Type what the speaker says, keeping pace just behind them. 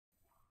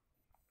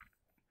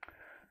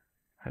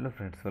Hello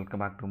friends, welcome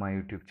back to my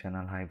YouTube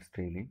channel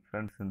Hyipsdaily.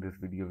 Friends, in this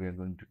video we are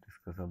going to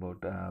discuss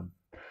about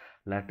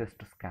latest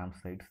scam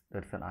sites.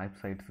 That's an Hype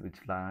sites which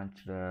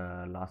launched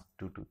last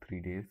 2 to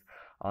 3 days.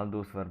 All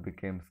those were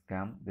became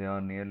scam. They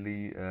are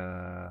nearly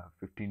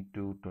 15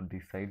 to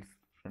 20 sites.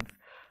 Friends,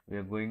 we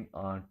are going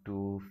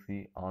to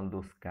see all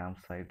those scam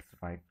sites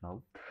right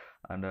now.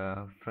 And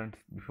friends,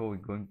 before we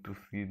going to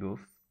see those,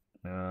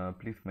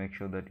 please make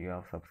sure that you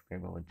have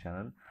subscribed our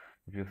channel.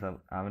 If you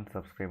haven't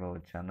subscribed our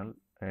channel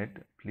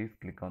yet, please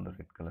click on the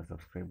red color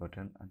subscribe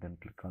button and then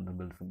click on the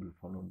bell symbol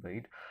followed by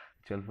it.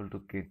 It's helpful to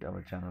get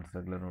our channel's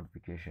regular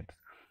notifications.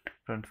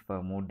 Friends,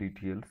 for more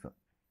details,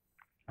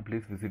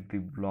 please visit the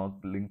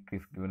blog. Link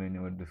is given in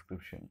our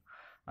description.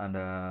 And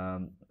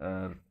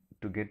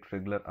to get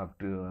regular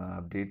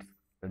updates,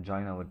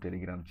 join our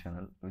Telegram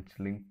channel, which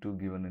link to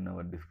given in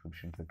our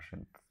description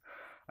sections.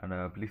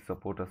 And please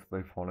support us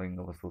by following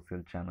our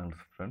social channels,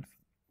 friends.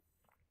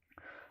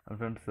 And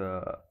friends,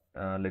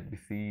 let me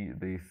see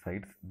the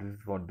sites. This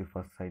is what the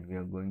first site we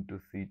are going to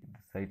see.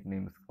 The site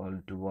name is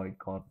called dubai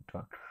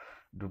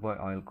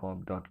oil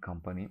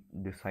corp.company.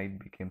 The site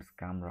became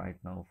scam right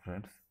now,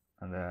 friends.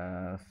 And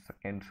the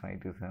second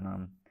site is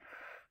an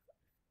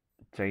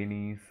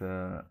Chinese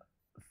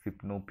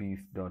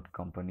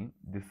company.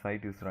 This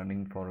site is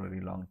running for a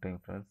very long time,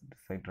 friends. This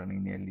site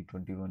running nearly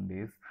 21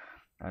 days,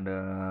 and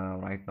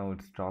right now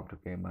it stopped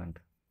payment.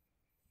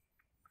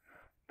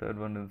 Third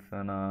one is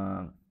an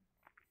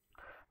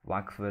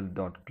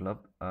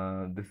Waxwell.club.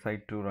 This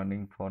site too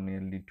running for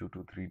nearly 2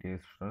 to 3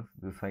 days. First,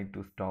 the site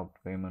to stop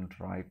payment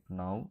right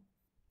now.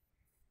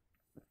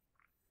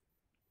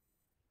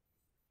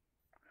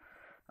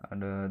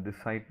 And the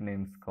site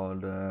name is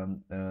called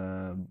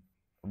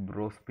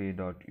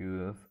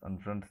brospay.us.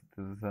 And friends,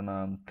 this is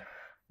an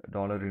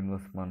dollar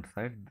investment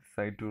site. The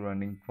site too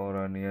running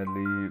for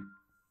nearly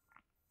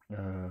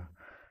uh,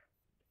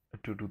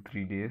 2 to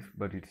 3 days,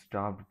 but it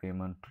stopped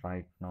payment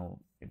right now.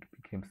 It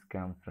became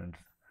scam, friends.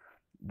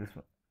 This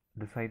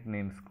the site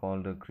name is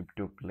called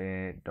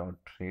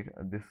cryptoplay.trade.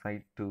 This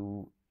site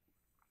too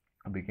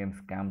became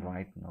scam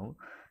right now.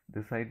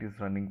 This site is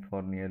running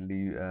for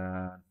nearly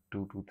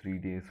 2 to 3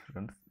 days,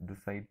 friends.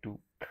 This site too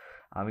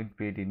haven't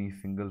paid any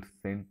single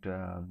cent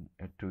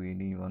to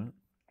anyone,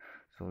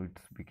 so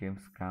it's became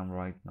scam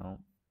right now.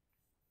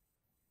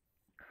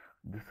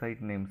 This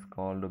site name is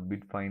called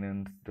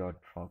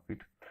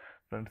bitfinance.profit.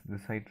 Friends,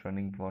 this site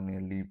running for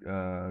nearly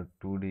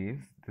 2 days.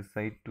 This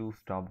site too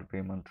stopped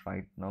payment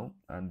right now,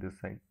 and this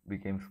site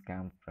became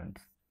scam,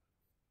 friends.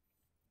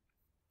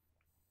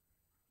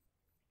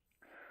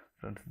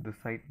 Friends, the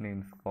site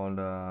name is called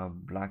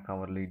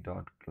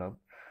blackhourly.club.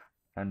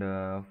 And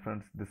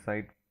friends, the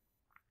site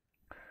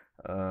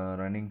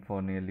running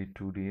for nearly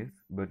 2 days,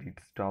 but it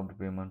stopped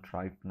payment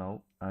right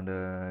now, and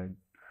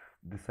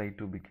the site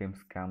too became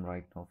scam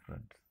right now,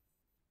 friends.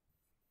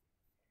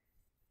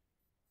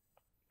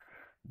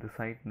 The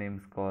site name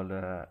is called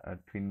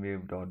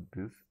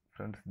twinwave.biz.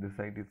 Friends, the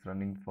site is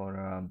running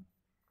for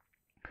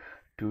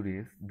 2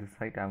 days. This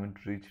site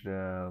haven't reached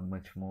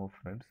much more,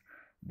 friends.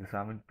 This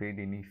haven't paid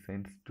any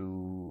cents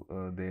to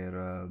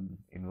their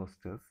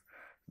investors.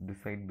 The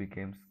site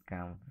became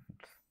scam,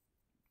 friends.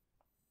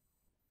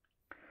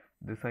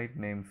 The site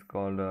name is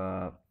called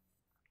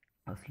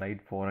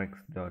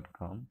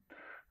slideforex.com.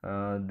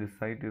 This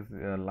site is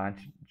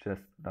launched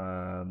just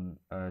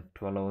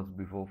 12 hours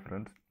before,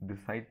 friends.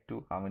 This site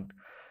too haven't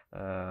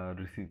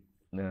received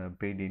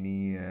paid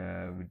any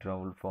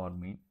withdrawal for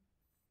me.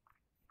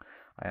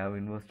 I have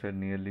invested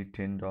nearly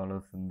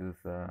 $10 in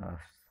this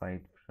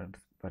site, friends,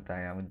 but I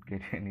haven't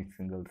get any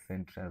single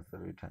cent as a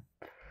return.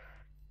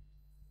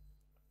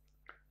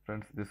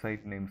 Friends, the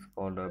site name is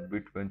called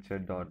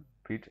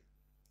bitventure.bit.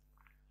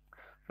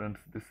 Friends,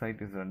 this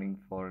site is running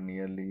for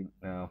nearly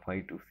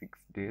 5 to 6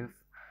 days.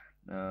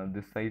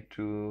 This site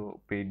too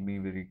paid me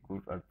very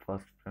good at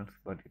first, friends,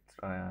 but it's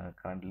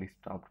currently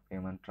stopped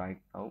payment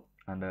right now,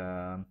 and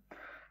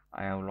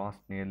I have lost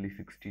nearly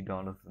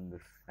 $60 in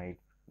this site.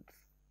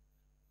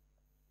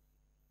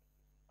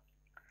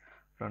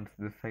 Friends,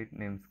 this site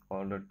name is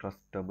called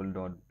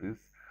trustdouble.biz.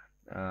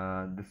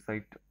 This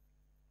site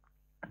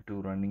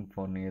too running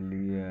for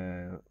nearly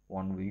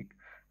 1 week.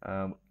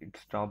 It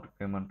stopped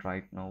payment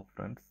right now,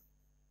 friends.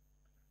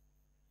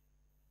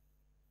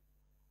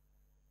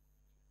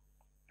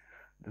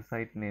 The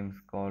site name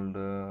is called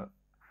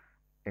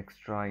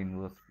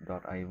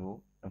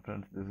extrainvest.io.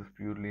 Friends, this is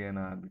purely an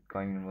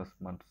Bitcoin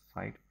investment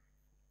site.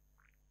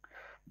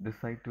 This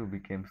site too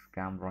became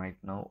scam right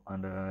now,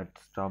 and it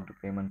stopped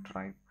payment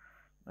right.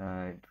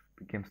 It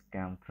became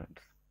scam,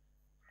 friends.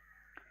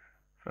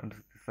 Friends,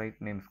 the site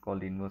name is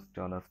called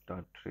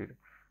investdollars.trade.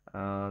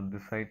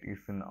 The site is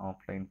in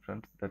offline,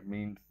 friends. That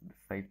means the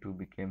site too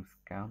became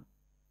scam.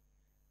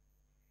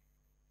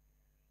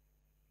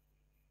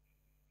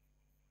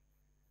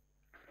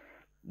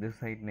 This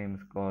site name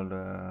is called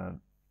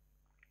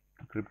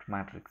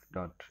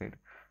cryptmatrix.trade.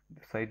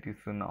 The site is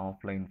in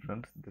offline,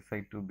 friends. The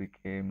site too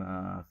became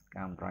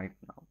scam right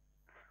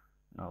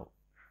now.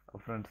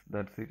 Friends,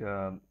 that's it.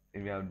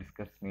 We have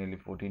discussed nearly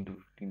 14 to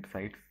 15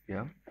 sites.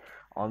 Yeah,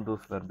 all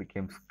those were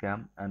became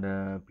scam,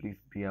 and please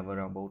be aware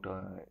about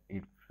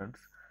it, friends.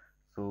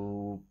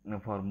 So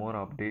for more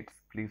updates,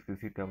 please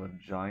visit our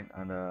join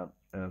and uh,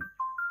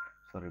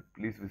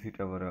 please visit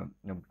our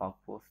blog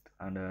post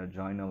and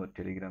join our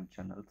Telegram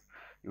channels.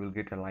 You will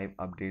get a live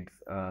updates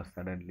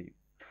suddenly.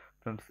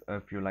 Friends,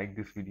 if you like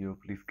this video,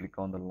 please click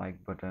on the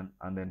like button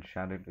and then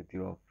share it with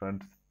your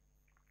friends.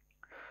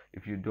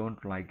 If you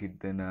don't like it,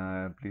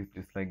 then please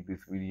dislike this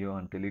video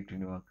and tell it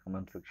in your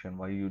comment section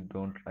why you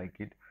don't like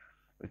it,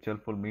 which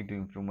helpful me to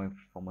improve my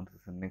performances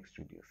in next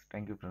videos.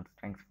 Thank you, friends.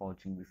 Thanks for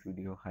watching this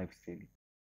video. Hyipsdaily.